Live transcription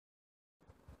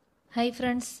Hi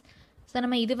friends. So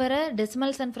நம்ம இதுவரை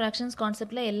decimals and fractions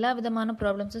conceptல எல்லா விதமான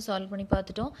ப்ராப்ளம்ஸும் சால்வ் பண்ணி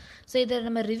பார்த்துட்டோம். ஸோ இதை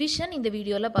நம்ம ரிவிஷன் இந்த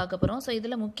வீடியோவில் பார்க்க போகிறோம். ஸோ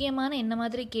இதில் முக்கியமான என்ன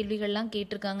மாதிரி கேள்விகள்லாம்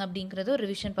கேட்டிருக்காங்க அப்படிங்கிறத ஒரு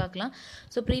ரிவிஷன் பார்க்கலாம்.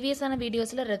 ஸோ ப்ரீவியஸான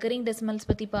வீடியோஸில் ரெக்கரிங் டெசிமல்ஸ்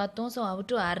பற்றி பார்த்தோம். So how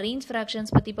to arrange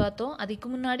fractions பற்றி பார்த்தோம். அதுக்கு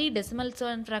முன்னாடி டெசிமல்ஸ்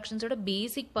அண்ட் ஃப்ராக்ஷன்ஸோட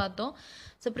பேசிக் பார்த்தோம்.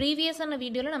 ஸோ ப்ரீவியஸான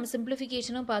வீடியோவில் நம்ம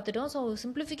சிம்பிளிஃபிகேஷனும் பார்த்துட்டோம். ஸோ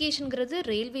சிம்பிளிஃபிகேஷனுங்கிறது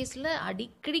ரயில்வேஸில்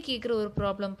அடிக்கடி கேட்குற ஒரு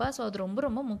ப்ராப்ளம்ப்பா. ஸோ அது ரொம்ப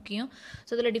ரொம்ப முக்கியம்.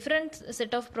 ஸோ இதில் டிஃப்ரெண்ட்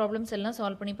செட் ஆஃப் ப்ராப்ளம்ஸ் எல்லாம்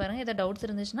சால்வ் பண்ணி பாருங்கள். எதாவது டவுட்ஸ்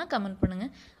இருந்துச்சுன்னா கமெண்ட்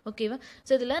பண்ணுங்கள். ஓகேவா?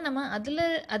 ஸோ இதில் நம்ம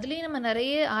அதுலேயே நம்ம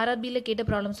நிறைய ஆர்ஆர்பியில் கேட்ட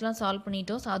ப்ராப்ளம்ஸ்லாம் சால்வ்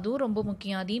பண்ணிட்டோம். ஸோ அதுவும் ரொம்ப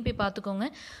முக்கியம். அதையும் போய் பார்த்துக்கோங்க.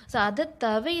 ஸோ அதை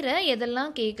தவிர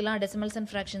எதெல்லாம் கேட்கலாம் டெசிமல்ஸ் அண்ட்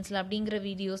ஃப்ராக்ஷன்ஸில் அப்படிங்கிற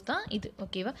வீடியோஸ் தான் இது.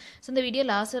 ஓகேவா? ஸோ இந்த வீடியோ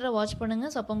லாஸ்ட்டாக வாட்ச்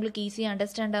பண்ணுங்கள். ஸோ அப்போ உங்களுக்கு ஈஸியாக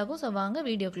அண்டர்ஸ்டாண்ட் ஆகும். ஸோ வாங்க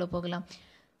வீடியோக்குள்ளே போகலாம்.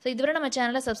 ஸோ இதுவரை நம்ம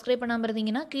சேனலை சப்ஸ்கிரைப் பண்ணாமல்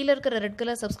இருந்தீங்கன்னா கீழே இருக்கிற red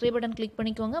colour subscribe button click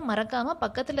பண்ணிக்கோங்க. மறக்காமல்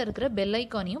பக்கத்தில் இருக்கிற பெல்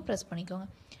ஐக்கானையும் ப்ரெஸ் பண்ணிக்கோங்க.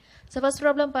 ஸோ ஃபஸ்ட்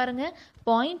ப்ராப்ளம் பாருங்கள்.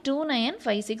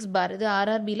 0.2956 பார். இது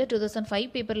ஆர்ஆர்பியில் 2005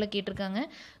 பேப்பரில் கேட்டிருக்காங்க.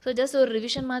 ஸோ ஜஸ்ட் ஒரு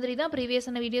ரிவிஷன் மாதிரி தான்.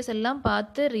 ப்ரீவியஸான வீடியோஸ் எல்லாம்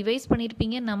பார்த்து ரிவைஸ்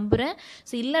பண்ணியிருப்பீங்க நம்புகிறேன்.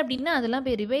 ஸோ இல்லை அப்படின்னா அதெல்லாம்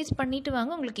போய் ரிவைஸ் பண்ணிவிட்டு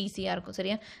வாங்க, உங்களுக்கு ஈஸியாக இருக்கும்.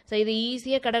 சரியா? ஸோ இது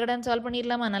ஈஸியாக கடகடான்னு சால்வ்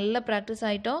பண்ணிடலாமா? நல்ல ப்ராக்டிஸ்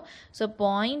ஆகிட்டோம். ஸோ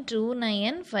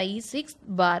 0.2956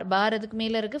 பார். பார் அதுக்கு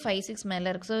மேலே இருக்குது, 56 மேலே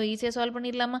இருக்குது. ஸோ ஈஸியாக சால்வ்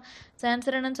பண்ணிடலாமா? ஸோ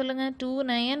ஆன்சர் என்னன்னு சொல்லுங்கள்.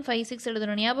 2956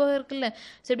 எழுதணும். ஞாபகம் இருக்குல்ல?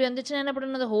 ஸோ இப்படி வந்துச்சுன்னா என்ன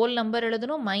பண்ணணும்? அந்த ஹோல் நம்பர்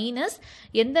எழுதணும் மைனஸ்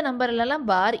எந்த நம்பர்லாம்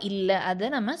பார் இல்லை அதை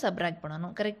நம்ம சப்ராக்ட்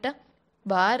பண்ணணும். கரெக்டாக?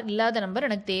 பார் இல்லாத நம்பர்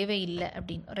எனக்கு தேவையில்லை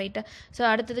அப்படின்னு. ரைட்டா? ஸோ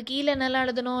அடுத்தது கீழே என்னெல்லாம்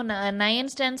எழுதணும்? 9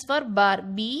 ஸ்டாண்ட்ஸ் ஃபார் பார்.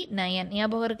 B9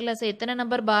 ஞாபகம் இருக்குல்ல? ஸோ எத்தனை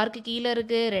நம்பர் பார்க்கு கீழே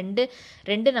இருக்குது?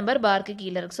 ரெண்டு நம்பர் பார்க்கு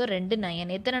கீழே இருக்குது. ஸோ 2 9.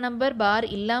 எத்தனை நம்பர் பார்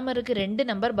இல்லாமல் இருக்குது? 2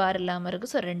 நம்பர் பார் இல்லாமல்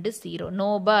இருக்குது. ஸோ 2 0. நோ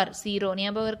பார் 0.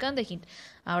 ஞாபகம் இருக்கா அந்த ஹிண்ட்?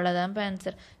 அவ்வளோதான் இப்போ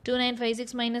ஆன்சர்.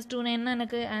 2956 மைனஸ் 29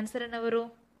 எனக்கு ஆன்சர் என்ன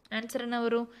வரும்?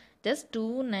 Just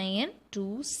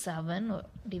 2927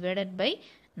 divided by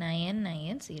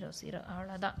 9900.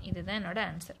 அவ்வளோதான். இதுதான் என்னோட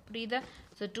ஆன்சர். புரியுதா?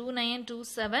 So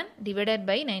 2927 divided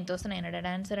by 9900.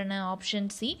 ஆன்சர் என்ன? Option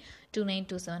C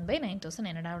 2927 by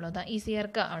 9900. அவ்வளோதான். ஈஸியாக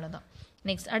இருக்கா? அவ்வளோதான்.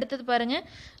 நெக்ஸ்ட் அடுத்தது பாருங்கள்.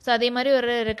 ஸோ அதே மாதிரி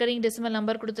ஒரு ரெக்கரிங் டெசிமல்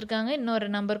நம்பர் கொடுத்துருக்காங்க, இன்னொரு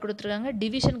நம்பர் கொடுத்துருக்காங்க,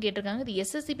 டிவிஷன் கேட்டிருக்காங்க. இது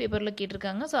எஸ்எஸ்சி பேப்பரில்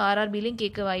கேட்டிருக்காங்க. ஸோ ஆர்ஆர்பிலையும்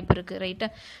கேட்க வாய்ப்பு இருக்குது. ரைட்டா?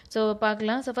 ஸோ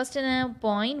பார்க்கலாம். ஸோ ஃபஸ்ட் என்ன?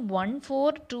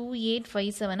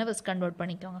 0.142857 ஃபஸ்ட் கன்வெர்ட்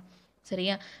பண்ணிக்கோங்க.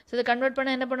 சரியா? ஸோ இதை கன்வெர்ட் பண்ண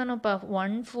என்ன பண்ணணும்ப்பா?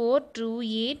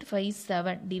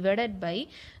 142857 டிவைடட் பை,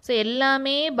 ஸோ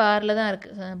எல்லாமே பாரில் தான்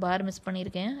இருக்குது. பார் மிஸ்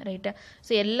பண்ணியிருக்கேன். ரைட்டா?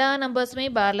 ஸோ எல்லா நம்பர்ஸுமே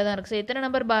பாரில் தான் இருக்குது. ஸோ எத்தனை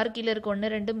நம்பர் பார் கீழே இருக்குது?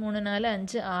 1 2 3 4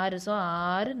 5 6. ஸோ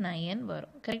 6 9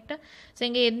 வரும். கரெக்டாக? ஸோ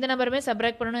இங்கே எந்த நம்பருமே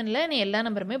சப்ராக்ட் பண்ணணும் இல்லை, எல்லா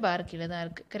நம்பருமே பார் கீழே தான்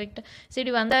இருக்குது. கரெக்டாக? ஸோ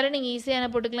இப்படி வந்தாலும் நீங்கள் ஈஸியாக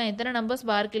என்ன போட்டுக்கலாம்? எத்தனை நம்பர்ஸ்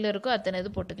பார் கீழே இருக்கோ அத்தனை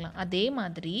இது போட்டுக்கலாம். அதே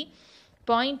மாதிரி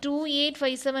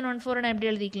 0.285714 நான்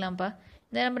எப்படி எழுதிக்கலாம்ப்பா?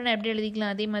 இந்த நம்பர் நான் எப்படி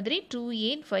எழுதிக்கலாம்? அதே மாதிரி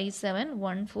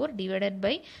 285714 டிவைடட்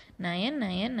பை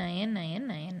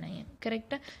 99999.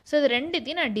 கரெக்டாக? ஸோ இது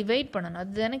ரெண்டுத்தையும் நான் டிவைட் பண்ணணும்.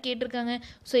 அதுதானே கேட்டிருக்காங்க.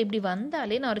 ஸோ இப்படி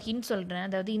வந்தாலே நான் ஒரு ஹிண்ட் சொல்கிறேன்.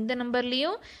 அதாவது இந்த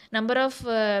நம்பர்லேயும் number of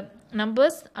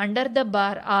numbers under the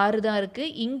பார் 6 தான்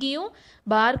இருக்குது. இங்கேயும்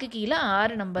பார்க்கு கீழே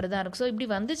 6 நம்பர் தான் இருக்குது. ஸோ இப்படி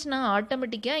வந்துச்சுன்னா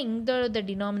ஆட்டோமேட்டிக்காக இதோட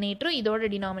டினாமினேட்டரும் இதோட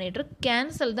டினாமினேட்டரும்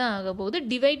கேன்சல் தான் ஆக போகுது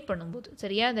டிவைட் பண்ணும்போது.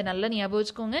 சரியா? அதை நல்லா ஞாபகம்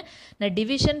வச்சுக்கோங்க. நான்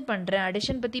டிவிஷன் பண்ணுறேன்,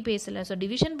 அடிஷன் பற்றி பேசலை. ஸோ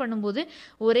டிவிஷன் பண்ணும்போது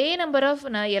ஒரே number of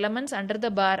elements under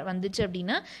the பார் வந்துச்சு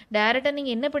அப்படின்னா டைரெக்டாக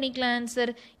நீங்கள் என்ன பண்ணிக்கலாம்?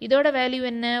 ஆன்சர் இதோட வேல்யூ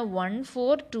என்ன?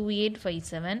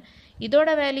 142857. இதோட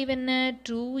வேல்யூ என்ன?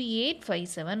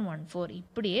 285714.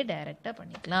 இப்படியே டைரெக்டாக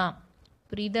பண்ணிக்கலாம்.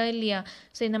 புரியுதா இல்லையா?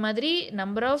 ஸோ இந்த மாதிரி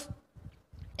நம்பர் ஆஃப்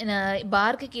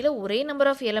பார்க்கு கீழே ஒரே நம்பர்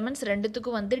ஆஃப் எலமெண்ட்ஸ்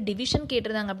ரெண்டுத்துக்கும் வந்து டிவிஷன்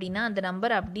கேட்டிருந்தாங்க அப்படின்னா அந்த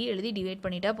நம்பர் அப்படியே எழுதி டிவைட்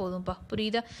பண்ணிட்டா போதும்ப்பா.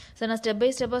 புரியுதா? ஸோ நான் ஸ்டெப் பை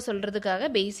ஸ்டெப்பாக சொல்கிறதுக்காக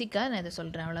பேசிக்காக நான் இதை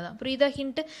சொல்கிறேன். அவ்வளோதான். புரியுதா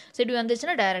ஹிண்ட்டு? ஸோ இப்படி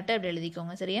வந்துச்சுன்னா டேரெக்டாக இப்படி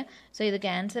எழுதிக்கோங்க. சரியா? ஸோ இதுக்கு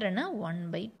ஆன்சர் என்ன?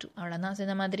 1/2. அவ்வளோதான். ஸோ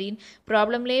இந்த மாதிரி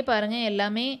ப்ராப்ளம்லேயே பாருங்கள்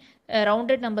எல்லாமே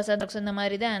ரவுண்டட் நம்பர்ஸ் அது இந்த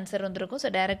மாதிரி தான் ஆன்சர் வந்திருக்கும். ஸோ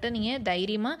டேரெக்டாக நீங்கள்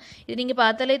தைரியமாக இது நீங்கள்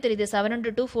பார்த்தாலே தெரியுது. 7 ×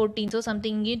 2 14. ஸோ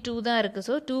சம்திங் இங்கேயும் 2 தான் இருக்குது.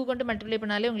 ஸோ 2 கொண்டு மல்டிப்ளை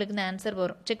பண்ணாலே உங்களுக்கு இந்த ஆன்சர்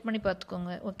வரும். செக் பண்ணி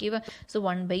பார்த்துக்கோங்க. ஓகேவா? ஸோ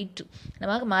 1/2.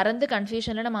 நமக்கு மறந்து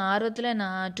கன்ஃபியூஷனில் நம்ம ஆர்வத்தில்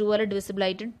நான் 2ஆல் டிவிசிபிள்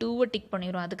ஆகிட்டுன்னு 2வை டிக்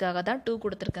பண்ணிடுவோம். அதுக்காக தான் 2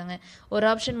 கொடுத்துருக்காங்க. ஒரு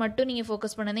ஆப்ஷன் மட்டும் நீங்கள்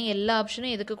ஃபோக்கஸ் பண்ணதே எல்லா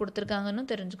ஆப்ஷனும் எதுக்கு கொடுத்துருக்காங்கன்னு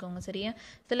தெரிஞ்சுக்கோங்க. சரியா?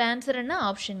 இதில் ஆன்சர் என்ன?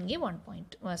 ஆப்ஷன் இங்கே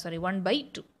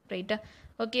 1/2. ரைட்டா?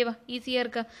 ஓகேவா? ஈஸியாக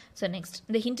இருக்கா? ஸோ நெக்ஸ்ட்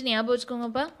இந்த ஹிண்ட் ஞாபகம்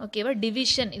வச்சுக்கோங்கப்பா. ஓகேவா?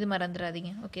 டிவிஷன் இது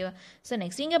மறந்துடாதீங்க. ஓகேவா? ஸோ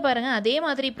நெக்ஸ்ட் இங்கே பாருங்கள். அதே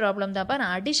மாதிரி ப்ராப்ளம் தான்ப்பா.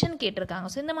 நான் அடிஷன் கேட்டிருக்காங்க.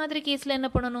 ஸோ இந்த மாதிரி கேஸில் என்ன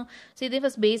பண்ணணும்? ஸோ இதே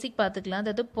ஃபஸ்ட் பேசிக் பார்த்துக்கலாம்.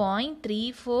 அதாவது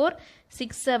 0.34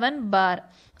 67 bar.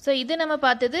 So இது நம்ம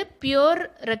பார்த்தது pure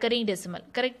recurring decimal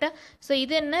கரெக்ட்டா so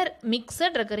இது என்ன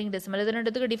mixed recurring decimal இது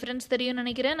ரெண்டுத்துக்கு டிஃபரன்ஸ் தெரியும்னு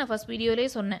நினைக்கிறேன் நான் ஃபர்ஸ்ட் வீடியோலயே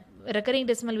சொன்னேன் recurring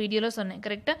decimal வீடியோல சொன்னேன்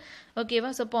கரெக்ட்டா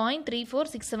ஓகேவா so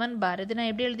 0.3467 bar இது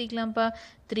நான் எப்படி எழுதிக்கலாம்ப்பா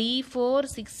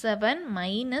 3467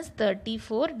 minus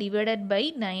 34 divided by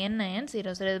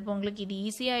 9900 இது உங்களுக்கு இது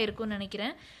ஈஸியா இருக்கும்னு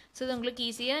நினைக்கிறேன் so இது உங்களுக்கு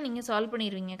ஈஸியா நீங்க சால்வ்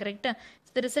பண்ணிடுவீங்க கரெக்ட்டா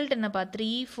the result என்னப்பா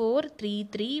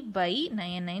 3433 by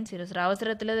 9900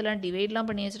 அவசரத்துல இதெல்லாம் டிவைட்லாம்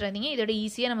பண்ணி வச்சிராதீங்க இதோட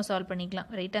ஈஸியா நம்ம சால்வ் பண்ணிக்கலாம்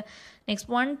ரைட்டா நெக்ஸ்ட்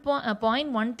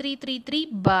 1.1333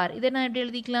 பார் இத நான் எப்படி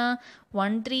எழுதிக்கலாம்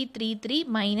 1333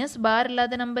 மைனஸ் பார்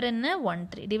இல்லாத நம்பர் என்ன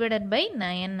 13 டிவைடட் பை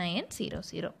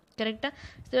 9900 கரெக்ட்டா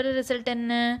இதோட ரிசல்ட்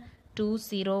என்ன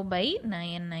 20 by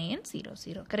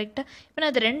 9900 கரெக்ட்டா இப்போ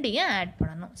நான் இது ரெண்டையும் ஆட்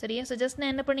பண்ணனும் சரியா சோ ஜஸ்ட்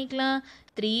நான் என்ன பண்ணிக்கலாம்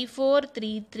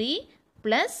 3433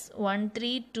 plus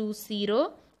 1320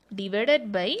 divided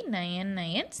by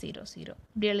 9900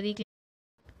 இப்படி எழுதிக்கலாம்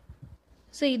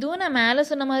so இதுவும் நான் மேல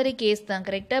சொன்ன மாதிரி கேஸ் தான்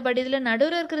கரெக்ட்டா பட் இதுல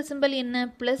நடுவுல இருக்கிற சிம்பல் என்ன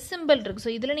பிளஸ் சிம்பல் இருக்கு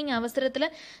so இதுல நீங்க அவசரத்துல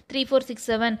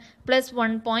 3467 plus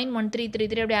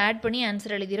 1.1333 அப்படி ஆட் பண்ணி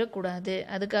ஆன்சர் எழுதிர கூடாது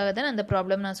அதுக்காக தான் அந்த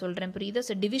ப்ராப்ளம் நான் சொல்றேன் புரியுதா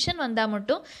so டிவிஷன் வந்தா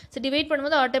மட்டும் so டிவைட்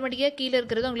பண்ணும்போது ஆட்டோமேட்டிக்கா கீழ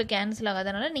இருக்கிறது உங்களுக்கு கேன்சல்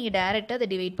ஆகாதனால நீங்க டைரக்ட்டா அதை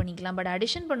டிவைட் பண்ணிக்கலாம் பட்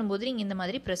அடிஷன் பண்ணும்போது நீங்க இந்த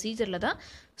மாதிரி ப்ரொசீஜர்ல தான்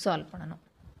சால்வ் பண்ணனும்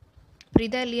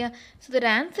புரியுதா இல்லையா so the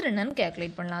answer என்னன்னு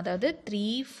கால்குலேட் பண்ணலாம் அதாவது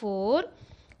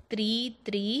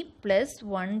 3433 plus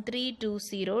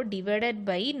 1320 divided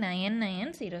by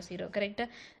 9900 கரெக்ட்டா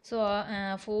so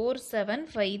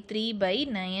 4753 by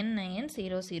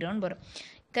 9900 ன்னு வரும்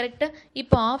கரெக்ட்டா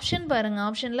இப்போ ஆப்ஷன் பாருங்க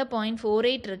ஆப்ஷன்ல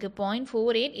 0.48 இருக்கு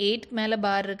 0.48 8 மேல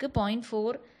பார் இருக்கு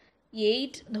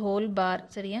 0.48 the whole bar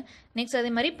சரியா நெக்ஸ்ட்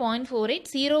அதே மாதிரி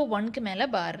 0.48 01 க்கு மேல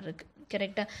பார் இருக்கு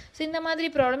கரெக்ட்டா சோ இந்த மாதிரி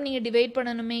ப்ராப்ளம் நீங்க டிவைட்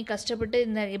பண்ணனுமே கஷ்டப்பட்டு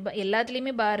இந்த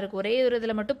எல்லாத்துலயுமே பார் இருக்கு ஒரே ஒரு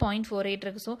இதுல மட்டும் 0.48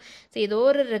 இருக்கு சோ ஏதோ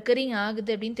ஒரு ரெக்கரிங்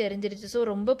ஆகுது அப்படினு தெரிஞ்சிருச்சு சோ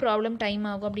ரொம்ப ப்ராப்ளம் டைம்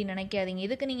ஆகும் அப்படி நினைக்காதீங்க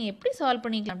இதுக்கு நீங்க எப்படி சால்வ்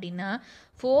பண்ணிக்கலாம் அப்படினா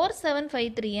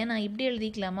 4753 நான் இப்படி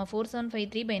எழுதிக்கலாமா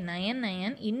 4753 by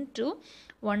 99 into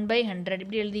 1 by 100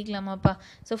 இப்படி எழுதிக்கலாமாப்பா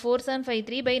so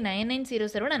 4753 by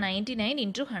 9900 நான் 99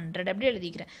 into 100 அப்படி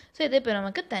எழுதிக்கிறேன் so இது இப்போ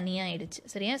நமக்கு தனியா ஆயிடுச்சு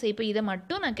சரியா சோ இப்போ இத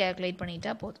மட்டும் நான் கால்குலேட்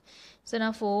பண்ணிட்டா போதும் so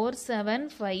நான்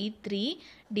 4753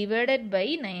 divided by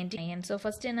 99 so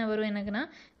first என்ன வரும் எனக்குனா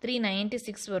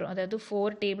 396 வரும் அதாவது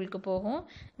 4 டேபிளுக்கு போகும்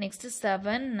next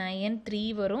 793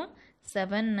 வரும்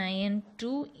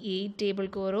 792 8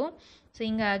 டேபிளுக்கு வரும் so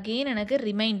இங்க again எனக்கு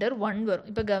ரிமைண்டர் 1 வரும்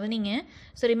இப்போ கவனிங்க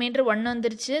so ரிமைண்டர் 1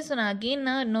 வந்துருச்சு so நான் again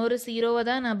நான் இன்னொரு 0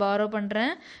 தான் நான் borrow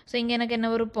பண்றேன் so இங்க எனக்கு என்ன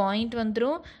ஒரு பாயிண்ட்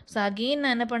வந்துரும் so again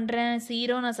நான் என்ன பண்றேன்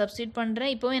 0 நான் சப்ஸ்டிட்யூட்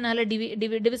பண்றேன் இப்போ என்னால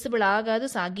டிவிசிபிள் ஆகாது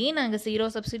so again நான் அங்க 0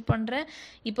 சப்ஸ்டிட்யூட் பண்றேன்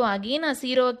இப்போ again நான்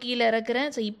 0 கீழ இறக்குறேன்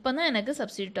so இப்போதான் எனக்கு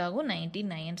சப்ஸ்டிட்யூட் ஆகும்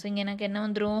 99 so இங்க எனக்கு என்ன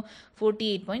வந்துரும்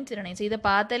 48.09 so இத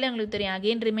பார்த்தாலே உங்களுக்கு தெரியும்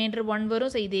again ரிமைண்டர் 1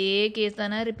 வரும் so இதே கேஸ்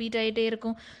தான ரிப்பீட் ஆயிட்டே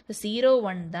இருக்கும் so 0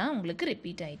 1 தான் உங்களுக்கு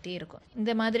ரிப்பீட் ஆயிட்டே இருக்கும்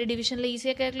இந்த மாதிரி டிவிஷன்ல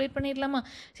ஈஸியா கால்குலேட் பண்ணிடலாமா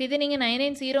சோ இது நீங்க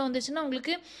 990 வந்துச்சுனா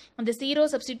உங்களுக்கு அந்த 0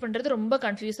 சப்ஸ்டிட்யூட் பண்றது ரொம்ப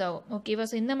கன்ஃபியூஸ் ஆகும் ஓகேவா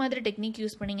சோ இந்த மாதிரி டெக்னிக்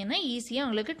யூஸ் பண்ணீங்கன்னா ஈஸியா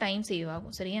உங்களுக்கு டைம் சேவ்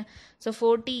ஆகும் சரியா சோ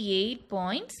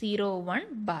 48.01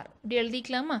 பார் இப்படி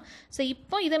எழுதிக்கலாமா சோ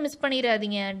இப்போ இத மிஸ்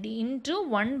பண்ணிராதீங்க into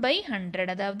 1 by 100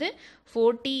 அதாவது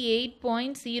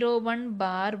 48.01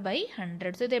 பார் by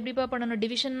 100 சோ இது எப்படிப்பா பண்ணனும்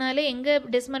டிவிஷன்னாலே எங்க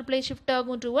டெசிமல் பிளேஸ் ஷிஃப்ட்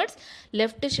ஆகும் டுவர்ட்ஸ்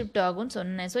லெஃப்ட் ஷிஃப்ட் ஆகும்னு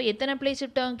சொன்னேன் சோ எத்தனை பிளேஸ்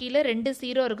ஷிஃப்ட் ஆகும் கீழ ரெண்டு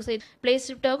 0 இருக்கு சோ பிளேஸ்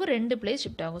ஷிஃப்ட் ஆகும் ரெண்டு பிளேஸ்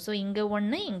ஷிஃப்ட் ஆகும் சோ இங்க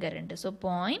 1 இங்க 2 சோ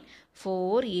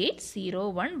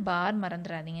 0.4801 பார்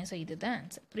மறந்துடாதீங்க சோ இதுதான்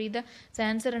ஆன்சர் புரியுதா சோ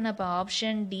ஆன்சர் என்னப்பா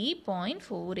ஆப்ஷன் டி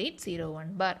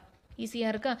 0.4801 பார் ஈஸியா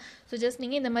இருக்கா சோ ஜஸ்ட்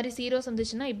நீங்க இந்த மாதிரி 0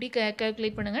 வந்துச்சுனா இப்படி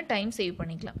கால்குலேட் பண்ணுங்க டைம் சேவ்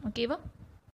பண்ணிக்கலாம் ஓகேவா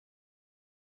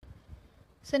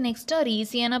So next ஒரு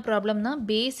ஈஸியான ப்ராப்ளம் தான்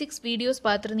பேசிக்ஸ் வீடியோஸ்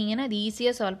பார்த்திருந்தீங்கன்னா அது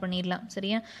ஈஸியா சால்வ் பண்ணிடலாம்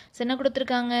சரியா சோ என்ன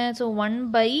கொடுத்திருக்காங்க சோ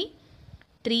 1 by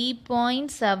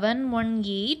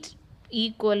 3.718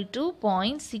 equal to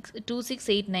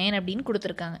 0.2689 அப்படின்னு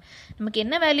கொடுத்திருக்காங்க நமக்கு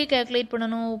என்ன வேல்யூ கால்குலேட்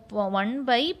பண்ணனும் 1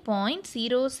 by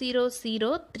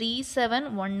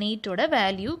 0.0003718 ஓட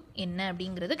வேல்யூ என்ன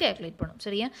அப்படிங்கறது கால்குலேட் பண்ணனும்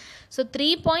சரியா சோ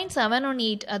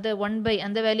 3.718 அது 1 by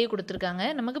அந்த வேல்யூ கொடுத்திருக்காங்க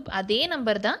நமக்கு அதே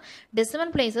நம்பர் தான்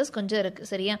டெசிமல் பிளேसेस கொஞ்சம் இருக்கு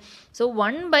சரியா சோ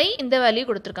 1 by இந்த வேல்யூ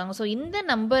கொடுத்திருக்காங்க சோ இந்த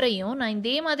நம்பரையும் நான்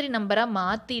இதே மாதிரி நம்பரா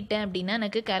மாத்திட்டேன் அப்படினா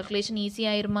எனக்கு கால்குலேஷன் ஈஸி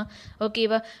ஆயிருமா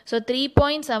ஓகேவா சோ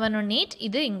 3.718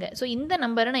 இது இங்க சோ இந்த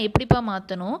நம்பரை நான் எப்படிப்பா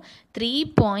மாத்தணும்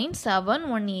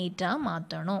 3.718 ஆ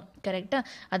மாத்தணும் கரெக்ட்டா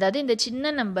அதாவது இந்த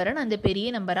சின்ன நம்பரை நான் அந்த பெரிய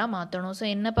நம்பரா மாத்தணும் சோ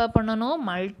என்னப்பா பண்ணனும்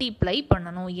மல்டிப்ளை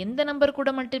பண்ணனும் எந்த நம்பர்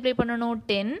கூட மல்டிப்ளை பண்ணனும்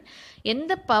 10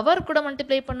 எந்த பவர் கூட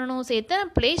மல்டிப்ளை பண்ணனும் சோ எத்தனை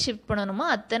பிளேஸ் ஷிஃப்ட் பண்ணனுமோ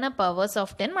அத்தனை பவர்ஸ்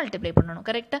ஆஃப் 10 மல்டிப்ளை பண்ணனும்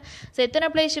கரெக்ட்டா சோ எத்தனை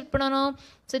பிளேஸ் ஷிஃப்ட் பண்ணனும்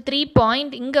சோ 3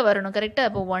 பாயிண்ட் இங்க வரணும் கரெக்ட்டா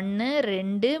அப்ப 1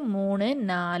 2 3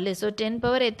 4 சோ 10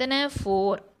 பவர் எத்தனை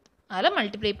 4 அதில்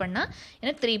மல்டிப்ளை பண்ணால்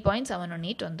எனக்கு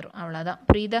 3.718 வந்துடும். அவ்வளோதான்.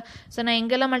 புரியுதா? ஸோ நான்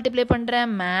எங்கெல்லாம் மல்டிப்ளை பண்ணுறேன்?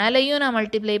 மேலேயும் நான்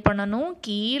மல்டிப்ளை பண்ணணும்,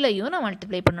 கீழேயும் நான்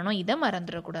மல்டிப்ளை பண்ணணும். இதை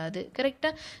மறந்துடக்கூடாது.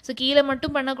 கரெக்டாக? ஸோ கீழே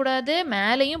மட்டும் பண்ணக்கூடாது,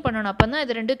 மேலேயும் பண்ணணும். அப்போ தான்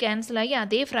இது ரெண்டும் கேன்சல் ஆகி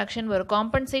அதே ஃப்ராக்ஷன் வரும்.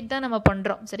 காம்பன்சேட் தான் நம்ம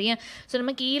பண்ணுறோம். சரியா? ஸோ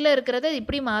நம்ம கீழே இருக்கிறத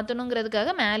இப்படி மாற்றணுங்கிறதுக்காக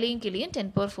மேலேயும் கீழேயும்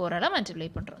 10^4 மல்டிப்ளை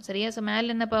பண்ணுறோம். சரியா? ஸோ மேலே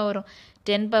என்னப்பா வரும்?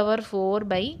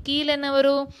 10^4 கீழே என்ன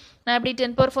வரும்? நான் அப்படி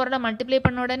 10^4 மல்டிப்ளை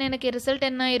பண்ண உடனே எனக்கு ரிசல்ட்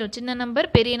என்ன ஆயிரும்? சின்ன நம்பர்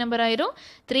பெரிய நம்பர் ஆயிரும்,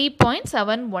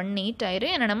 3.718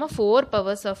 ஆயிரும். ஏன்னா நம்ம 4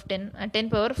 powers of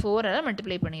 10^4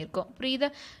 மல்டிப்ளை பண்ணியிருக்கோம். புரியுதா?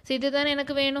 ஸோ இதுதானே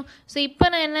எனக்கு வேணும். ஸோ இப்போ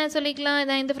நான் என்ன சொல்லிக்கலாம்?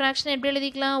 நான் இந்த ஃப்ராக்ஷன் எப்படி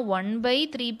எழுதிக்கலாம்?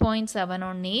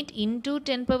 1/3.718 இன்டூ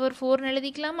 10^4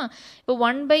 எழுதிக்கலாமா? இப்போ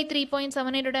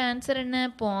 1/3.78 ஆன்சர் என்ன?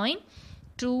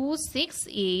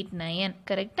 0.2689.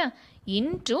 கரெக்டா?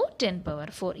 இன்டூ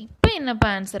 10^4. இப்போ என்னப்பா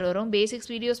ஆன்சர் வரும்? பேசிக்ஸ்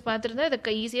வீடியோஸ் பார்த்துருந்தா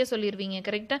இதை ஈஸியாக சொல்லிடுவீங்க.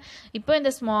 கரெக்டாக? இப்போ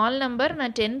இந்த ஸ்மால் நம்பர்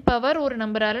நான் 10 பவர் ஒரு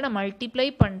நம்பரால் நான் மல்டிப்ளை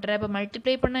பண்ணுறேன். இப்போ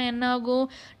மல்டிப்ளை பண்ணால் என்ன ஆகும்?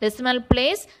 டெசிமல்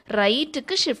பிளேஸ்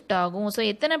ரைட்டுக்கு ஷிஃப்ட் ஆகும். ஸோ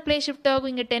எத்தனை பிளேஸ் ஷிஃப்ட் ஆகும்?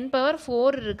 இங்கே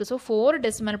 10^4 இருக்குது. ஸோ 4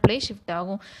 டெசிமல் பிளேஸ் ஷிஃப்ட்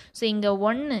ஆகும். ஸோ இங்கே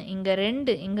 1, இங்கே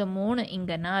 2, இங்கே 3,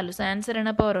 இங்கே 4. ஸோ ஆன்சர்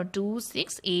என்னப்பா வரும்?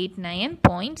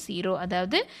 2689.0.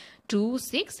 அதாவது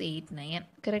 2689.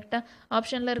 கரெக்டாக?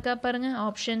 ஆப்ஷனில் இருக்கா பாருங்கள்.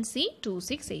 Option C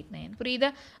 2689. புரியுதா?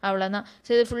 அவ்வளோதான். ஸோ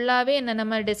இது ஃபுல்லாகவே என்ன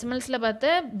நம்ம டெசிமல்ஸில் பார்த்த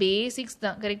பேசிக்ஸ்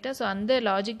தான். கரெக்டாக? ஸோ அந்த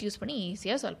லாஜிக் யூஸ் பண்ணி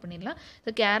ஈஸியாக சால்வ் பண்ணிடலாம். ஸோ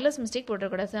கேர்லெஸ் மிஸ்டேக்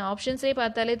போடக்கூடாது. ஆப்ஷன்ஸே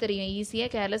பார்த்தாலே தெரியும் ஈஸியாக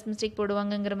கேர்லெஸ் மிஸ்டேக்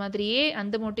போடுவாங்கங்கிற மாதிரியே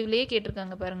அந்த மோட்டிவ்லேயே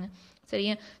கேட்டிருக்காங்க பாருங்கள்.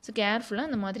 சரியா? ஸோ கேர்ஃபுல்லாக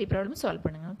அந்த மாதிரி ப்ராப்ளம் சால்வ்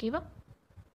பண்ணுங்கள். ஓகேவா?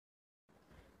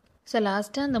 ஸோ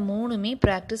லாஸ்ட்டாக அந்த 3மே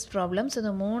ப்ராக்டிஸ் ப்ராப்ளம்ஸ்.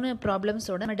 அந்த 3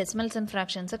 ப்ராப்ளம்ஸோட நம்ம டெசிமல்ஸ் அண்ட்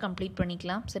ஃப்ராக்ஷன்ஸை கம்ப்ளீட்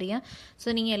பண்ணிக்கலாம். சரியா? ஸோ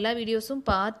நீங்கள் எல்லா வீடியோஸும்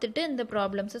பார்த்துட்டு இந்த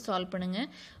ப்ராப்ளம்ஸை சால்வ் பண்ணுங்கள்.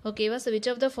 ஓகேவா? So which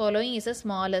of the following is a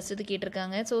smallest இது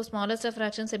கேட்டிருக்காங்க. ஸோ ஸ்மாலஸ்ட் ஆஃப்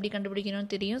ஃப்ராக்ஷன்ஸ் எப்படி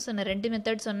கண்டுபிடிக்கணும்னு தெரியும். ஸோ நான் 2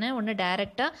 மெத்தட் சொன்னேன். ஒன்று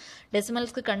டேரெக்டாக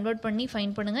டெசிமல்ஸ்க்கு கன்வெர்ட் பண்ணி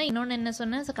ஃபைன் பண்ணுங்கள். இன்னொன்று என்ன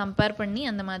சொன்னேன்? ஸோ கம்பேர் பண்ணி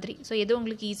அந்த மாதிரி. ஸோ எது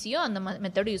உங்களுக்கு ஈஸியோ அந்த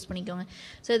மெத்தட் யூஸ் பண்ணிக்கோங்க.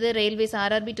 ஸோ இது ரயில்வேஸ்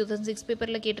RRB 2006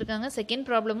 பேப்பரில் கேட்டிருக்காங்க. செகண்ட்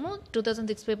ப்ராப்ளமும்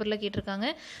 2006 பேப்பரில் கேட்டிருக்காங்க.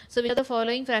 So which of the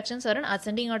following fractions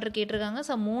ascending order கேட்டிருக்காங்க.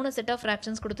 ஸோ 3 செட் ஆஃப்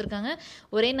ஃப்ராக்ஷன்ஸ் கொடுத்துருக்காங்க.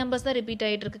 ஒரே நம்பர்ஸ் தான் ரிப்பீட்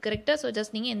ஆகிட்டு இருக்கு. கரெக்டாக? ஸோ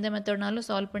ஜஸ்ட் நீங்கள் எந்த மெத்தட்னாலும்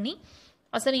சால்வ் பண்ணி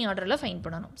அசெண்டிங் ஆர்டரில் ஃபைன்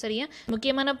பண்ணணும். சரியா?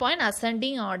 முக்கியமான பாயிண்ட்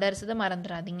அசெண்டிங் ஆர்டர்ஸ் இதை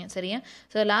மறந்துடாதீங்க. சரியா?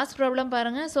 ஸோ லாஸ்ட் ப்ராப்ளம்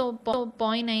பாருங்கள். ஸோ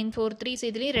 0.943. ஸோ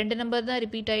இதுலேயும் 2 நம்பர் தான்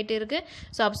ரிப்பீட் ஆகிட்டே இருக்குது.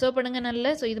 ஸோ அப்சர்வ் பண்ணுங்கள்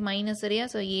நல்ல. ஸோ இது மைனஸ். சரியா?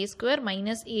 So a²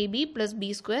 minus ab plus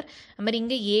b². அது மாதிரி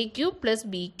இங்கே a³ ப்ளஸ்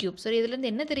b³. ஸோ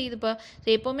இதுலேருந்து என்ன தெரியுதுப்பா? ஸோ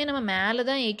எப்போவுமே நம்ம மேலே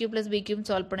தான் a³ ப்ளஸ் b³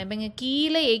 சால்வ் பண்ணோம். இப்போ இங்கே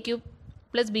கீழே a³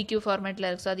 ப்ளஸ் BQ ஃபார்மேட்டில்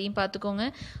இருக்குது. ஸோ அதையும் பார்த்துக்கோங்க.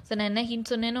 ஸோ நான் என்ன ஹிண்ட்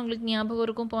சொன்னேன்னு உங்களுக்கு ஞாபகம்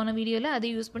இருக்கும் போன வீடியோவில். அதை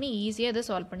யூஸ் பண்ணி ஈஸியாக அதை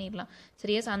சால்வ் பண்ணிடலாம்.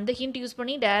 சரியா? ஸோ அந்த ஹிண்ட் யூஸ்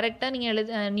பண்ணி டேரெக்டாக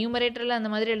நீங்கள் நியூமரேட்டரில்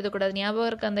அந்த மாதிரி எழுதக்கூடாது. ஞாபகம்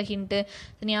இருக்குது அந்த ஹிண்ட்டு.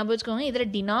 ஸோ ஞாபகம் வச்சுக்கோங்க. இதில்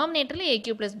டினாமினேட்டரில்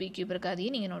AQ ப்ளஸ் BQ இருக்குது.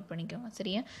 அதையும் நீங்கள் நோட் பண்ணிக்கோங்க.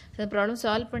 சரியா? ஸோ ப்ராப்ளம்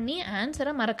சால்வ் பண்ணி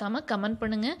ஆன்சரை மறக்காமல் கமெண்ட்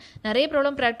பண்ணுங்கள். நிறைய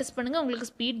ப்ராப்ளம் ப்ராக்டிஸ் பண்ணுங்கள்.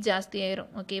 உங்களுக்கு ஸ்பீட் ஜாஸ்தி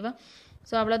ஆயிரும். ஓகேவா?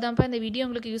 ஸோ அவ்வளோதான்ப்பா. இந்த வீடியோ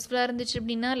உங்களுக்கு யூஸ்ஃபுல்லாக இருந்துச்சு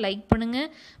அப்படின்னா லைக் பண்ணுங்கள்.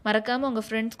 மறக்காமல் உங்கள்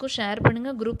ஃப்ரெண்ட்ஸ்க்கும் ஷேர்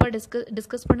பண்ணுங்கள். குரூப்பாக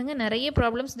டிஸ்கஸ் பண்ணுங்கள். நிறைய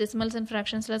ப்ராப்ளம்ஸ் டெசிமல்ஸ் அண்ட்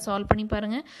ஃப்ராக்ஷன்ஸில் சால்வ் பண்ணி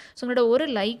பாருங்கள். ஸோ உங்களோட ஒரு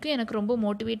லைக்கும் எனக்கு ரொம்ப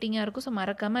மோட்டிவேட்டிங்காக இருக்கும். ஸோ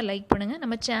மறக்காமல் லைக் பண்ணுங்கள்.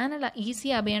 நம்ம சேனலை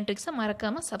ஈஸியாக அபயான் ட்ரிக்ஸை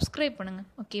மறக்காமல் சப்ஸ்கிரைப் பண்ணுங்கள்.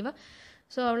 ஓகேவா?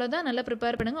 ஸோ அவ்வளோதான். நல்லா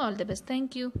ப்ரிப்பேர் பண்ணுங்கள். All the best.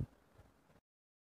 தேங்க்யூ.